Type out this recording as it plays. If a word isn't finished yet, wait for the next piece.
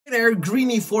There,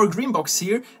 Greenie4Greenbox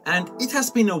here, and it has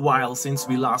been a while since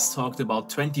we last talked about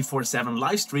 24/7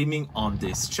 live streaming on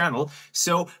this channel,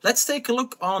 so let's take a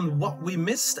look on what we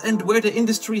missed and where the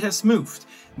industry has moved.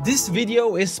 This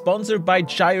video is sponsored by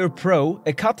Gyre Pro,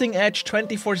 a cutting-edge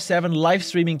 24/7 live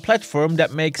streaming platform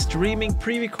that makes streaming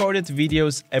pre-recorded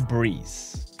videos a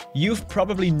breeze. You've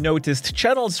probably noticed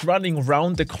channels running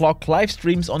round-the-clock live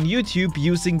streams on YouTube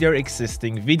using their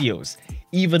existing videos.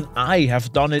 Even I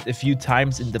have done it a few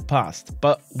times in the past,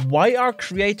 but why are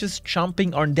creators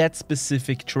jumping on that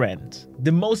specific trend?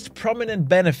 The most prominent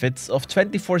benefits of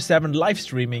 24/7 live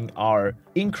streaming are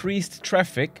increased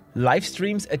traffic. Live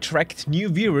streams attract new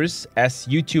viewers as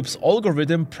YouTube's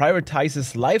algorithm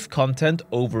prioritizes live content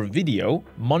over video.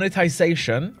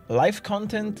 Monetization. Live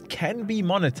content can be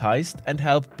monetized and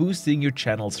help boosting your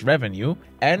channel's revenue.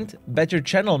 And better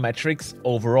channel metrics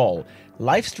overall.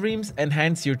 Live streams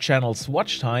enhance your channel's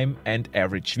watch time and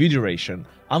average view duration.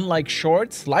 Unlike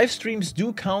shorts, live streams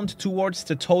do count towards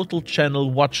the total channel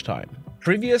watch time.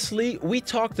 Previously, we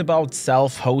talked about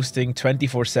self-hosting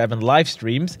 24/7 live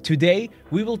streams. Today,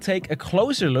 we will take a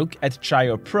closer look at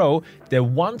Gyre Pro, the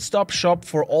one-stop shop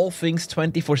for all things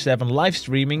 24/7 live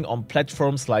streaming on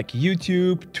platforms like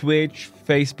YouTube, Twitch,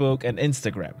 Facebook, and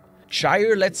Instagram.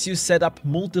 Gyre lets you set up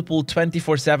multiple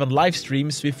 24/7 live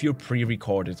streams with your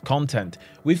pre-recorded content,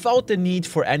 without the need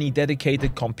for any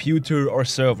dedicated computer or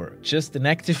server. Just an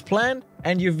active plan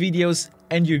and your videos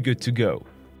and you're good to go.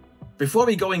 Before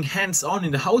we going hands-on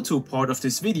in the how-to part of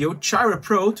this video, Gyre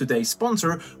Pro, today's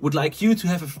sponsor, would like you to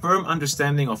have a firm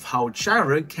understanding of how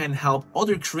Gyre can help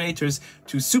other creators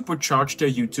to supercharge their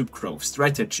YouTube growth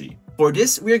strategy. For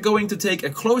this, we are going to take a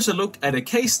closer look at a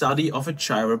case study of a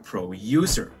Gyre Pro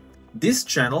user. This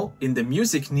channel, in the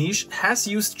music niche, has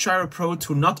used Gyre Pro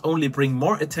to not only bring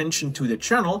more attention to the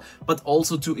channel, but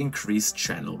also to increase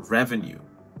channel revenue.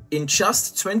 In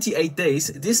just 28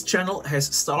 days, this channel has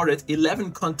started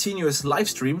 11 continuous live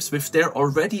streams with their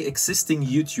already existing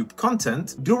YouTube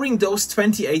content. During those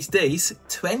 28 days,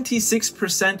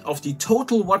 26% of the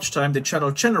total watch time the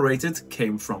channel generated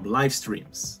came from live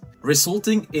streams,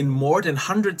 resulting in more than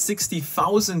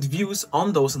 160,000 views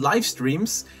on those live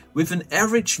streams with an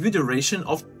average view duration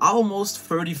of almost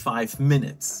 35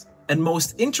 minutes. And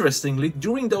most interestingly,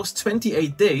 during those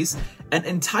 28 days, an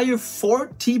entire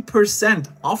 40%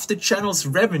 of the channel's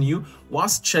revenue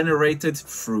was generated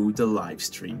through the live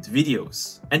streamed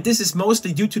videos. And this is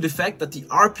mostly due to the fact that the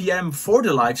RPM for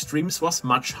the live streams was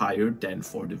much higher than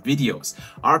for the videos.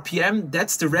 RPM,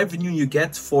 that's the revenue you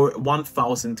get for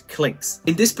 1,000 clicks.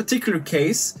 In this particular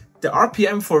case, the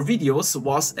RPM for videos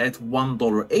was at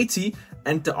 $1.80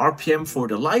 and the RPM for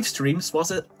the live streams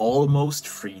was at almost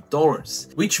 $3,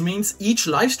 which means each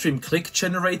live stream click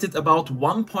generated about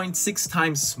 1.6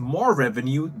 times more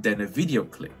revenue than a video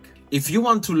click. If you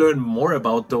want to learn more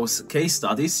about those case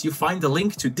studies, you find a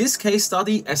link to this case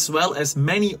study as well as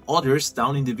many others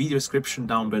down in the video description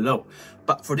down below.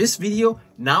 But for this video,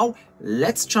 now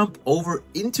let's jump over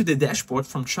into the dashboard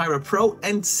from Gyre Pro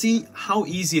and see how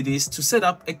easy it is to set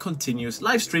up a continuous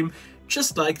live stream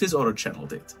just like this other channel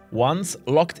did. Once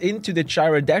logged into the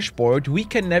Gyre dashboard, we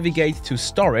can navigate to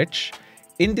storage.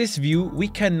 In this view, we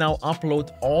can now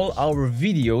upload all our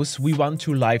videos we want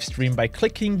to live stream by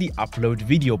clicking the upload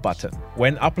video button.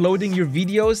 When uploading your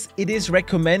videos, it is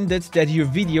recommended that your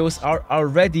videos are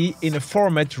already in a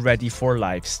format ready for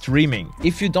live streaming.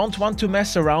 If you don't want to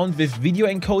mess around with video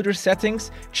encoder settings,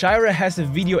 Gyre has a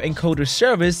video encoder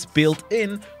service built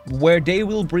in where they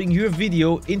will bring your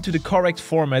video into the correct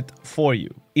format for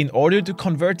you. In order to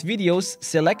convert videos,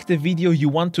 select the video you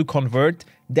want to convert,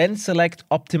 then select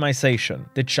optimization.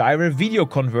 The Gyre video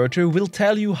converter will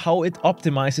tell you how it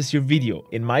optimizes your video.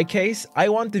 In my case, I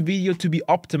want the video to be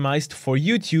optimized for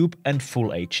YouTube and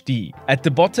full HD. At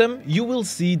the bottom, you will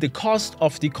see the cost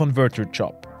of the converter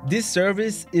job. This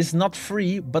service is not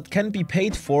free, but can be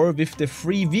paid for with the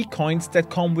free V-coins that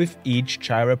come with each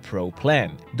Gyre Pro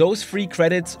plan. Those free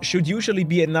credits should usually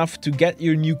be enough to get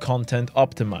your new content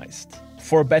optimized.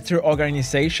 For better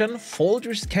organization,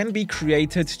 folders can be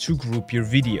created to group your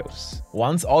videos.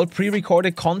 Once all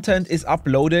pre-recorded content is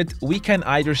uploaded, we can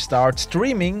either start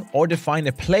streaming or define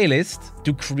a playlist.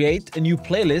 To create a new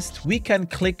playlist, we can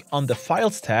click on the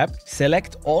Files tab,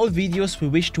 select all videos we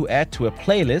wish to add to a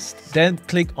playlist, then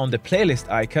click on the playlist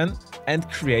icon and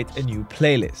create a new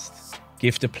playlist.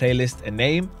 Give the playlist a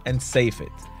name and save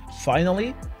it.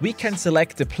 Finally, we can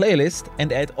select the playlist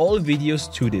and add all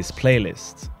videos to this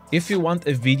playlist. If you want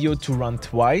a video to run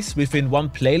twice within one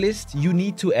playlist, you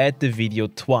need to add the video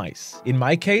twice. In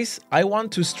my case, I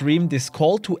want to stream this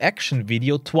call to action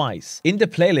video twice. In the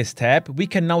playlist tab, we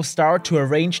can now start to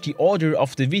arrange the order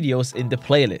of the videos in the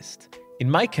playlist. In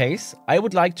my case, I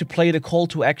would like to play the call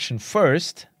to action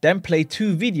first, then play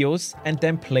 2 videos and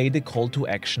then play the call to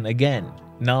action again.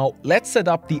 Now let's set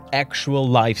up the actual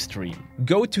live stream.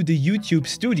 Go to the YouTube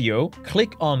studio,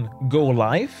 click on Go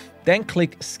Live, then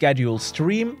click Schedule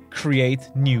Stream, Create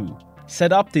New.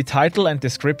 Set up the title and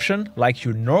description like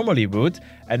you normally would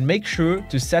and make sure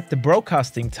to set the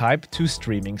broadcasting type to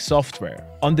streaming software.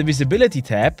 On the visibility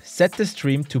tab, set the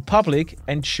stream to public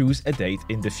and choose a date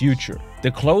in the future.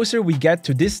 The closer we get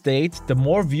to this date, the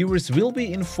more viewers will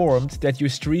be informed that your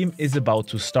stream is about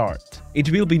to start.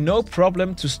 It will be no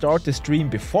problem to start the stream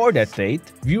before that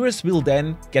date. Viewers will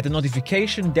then get a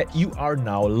notification that you are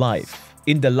now live.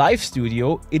 In the live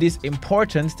studio, it is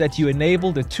important that you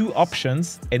enable the 2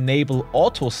 options, enable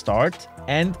auto start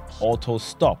and auto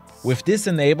stop. With this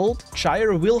enabled,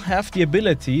 Gyre will have the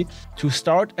ability to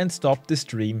start and stop the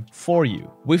stream for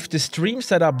you. With the stream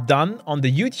setup done on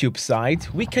the YouTube side,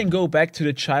 we can go back to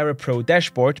the Gyre Pro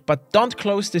dashboard, but don't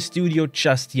close the studio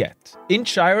just yet. In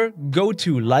Gyre, go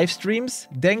to Livestreams,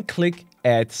 then click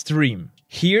Add Stream.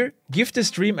 Here, give the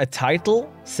stream a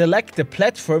title, select the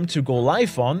platform to go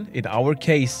live on, in our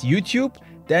case YouTube,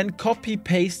 then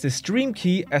copy-paste the stream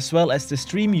key as well as the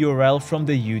stream URL from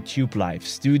the YouTube Live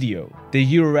Studio. The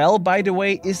URL, by the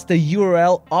way, is the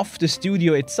URL of the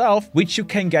studio itself, which you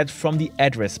can get from the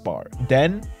address bar.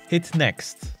 Then hit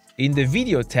Next. In the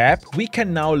Video tab, we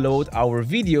can now load our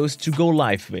videos to go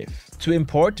live with. To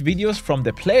import videos from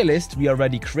the playlist we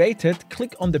already created,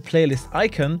 click on the playlist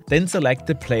icon, then select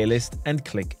the playlist and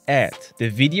click Add.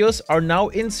 The videos are now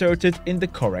inserted in the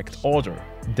correct order.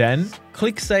 Then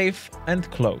click Save and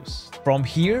Close. From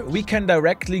here, we can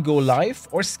directly go live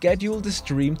or schedule the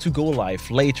stream to go live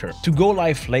later. To go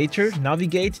live later,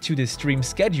 navigate to the stream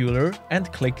scheduler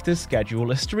and click the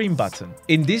Schedule a Stream button.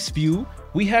 In this view,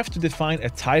 we have to define a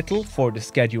title for the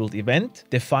scheduled event,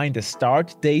 define the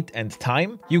start date and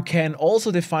time. You can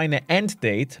also define an end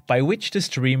date by which the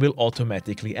stream will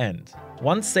automatically end.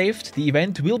 Once saved, the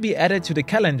event will be added to the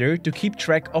calendar to keep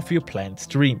track of your planned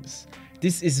streams.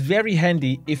 This is very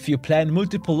handy if you plan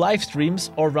multiple live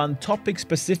streams or run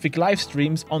topic-specific live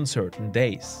streams on certain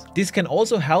days. This can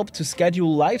also help to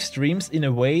schedule live streams in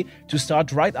a way to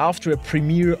start right after a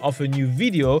premiere of a new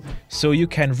video, so you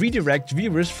can redirect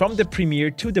viewers from the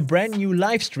premiere to the brand new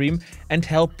live stream and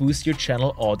help boost your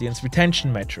channel audience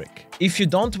retention metric. If you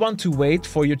don't want to wait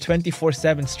for your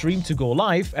 24/7 stream to go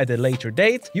live at a later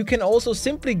date, you can also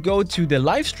simply go to the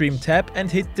Livestream tab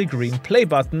and hit the green play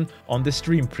button on the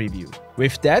stream preview.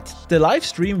 With that, the live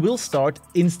stream will start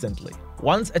instantly.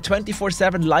 Once a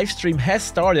 24/7 live stream has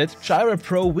started, Gyre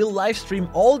Pro will live stream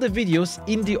all the videos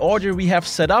in the order we have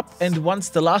set up, and once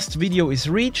the last video is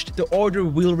reached, the order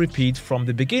will repeat from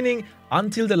the beginning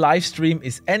until the live stream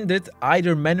is ended,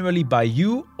 either manually by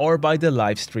you or by the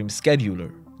live stream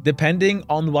scheduler. Depending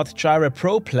on what Gyre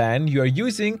Pro plan you are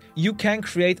using, you can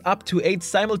create up to 8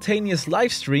 simultaneous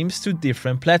live streams to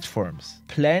different platforms.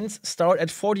 Plans start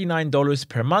at $49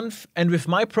 per month, and with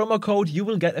my promo code you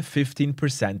will get a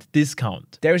 15%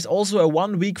 discount. There is also a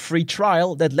 1-week free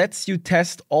trial that lets you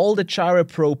test all the Gyre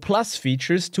Pro Plus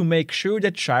features to make sure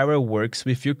that Gyre works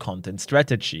with your content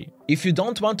strategy. If you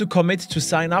don't want to commit to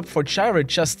sign up for Gyre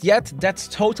just yet, that's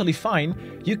totally fine.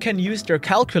 You can use their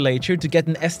calculator to get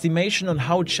an estimation on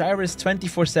how Gyre's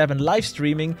 24/7 live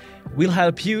streaming will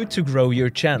help you to grow your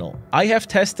channel. I have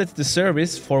tested the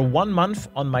service for 1 month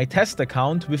on my test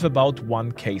account with about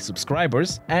 1K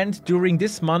subscribers, and during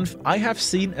this month I have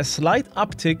seen a slight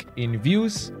uptick in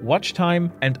views, watch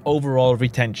time and overall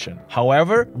retention.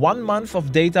 However, 1 month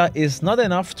of data is not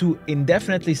enough to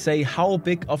indefinitely say how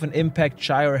big of an impact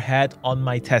Gyre had on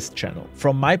my test channel.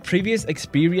 From my previous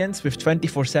experience with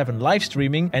 24/7 live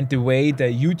streaming and the way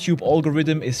the YouTube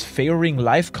algorithm is favoring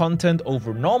live content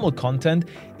over normal content,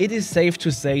 it is safe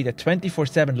to say that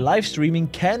 24/7 live streaming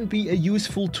can be a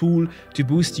useful tool to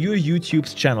boost your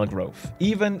YouTube's channel growth,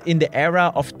 even in the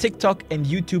era of TikTok and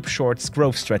YouTube Shorts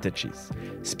growth strategies.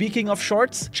 Speaking of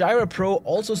Shorts, Gyre Pro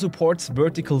also supports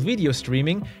vertical video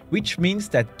streaming, which means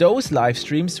that those live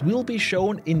streams will be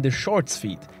shown in the Shorts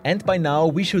feed. And by now,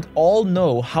 we should all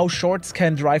know how Shorts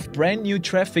can drive brand new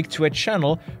traffic to a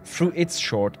channel through its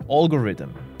short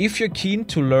algorithm. If you're keen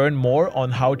to learn more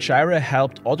on how Gyre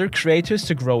helped other creators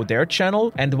to grow their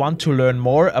channel and want to learn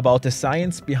more about the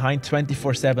science behind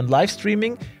 24/7 live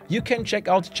streaming, you can check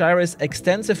out Gyre's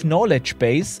extensive knowledge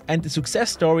base and the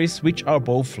success stories, which are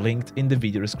both linked in the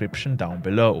video description down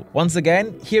below. Once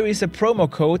again, here is a promo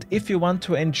code if you want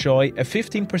to enjoy a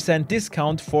 15%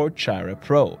 discount for Gyre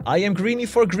Pro. I am Greeny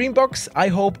for Greenbox. I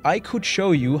hope I could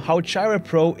show you how Gyre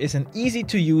Pro is an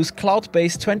easy-to-use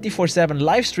cloud-based 24/7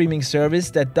 live streaming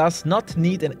service that does not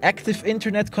need an active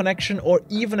internet connection or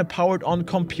even a powered-on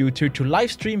computer to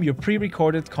live stream your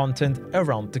pre-recorded content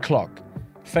around the clock.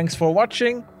 Thanks for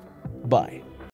watching. Bye.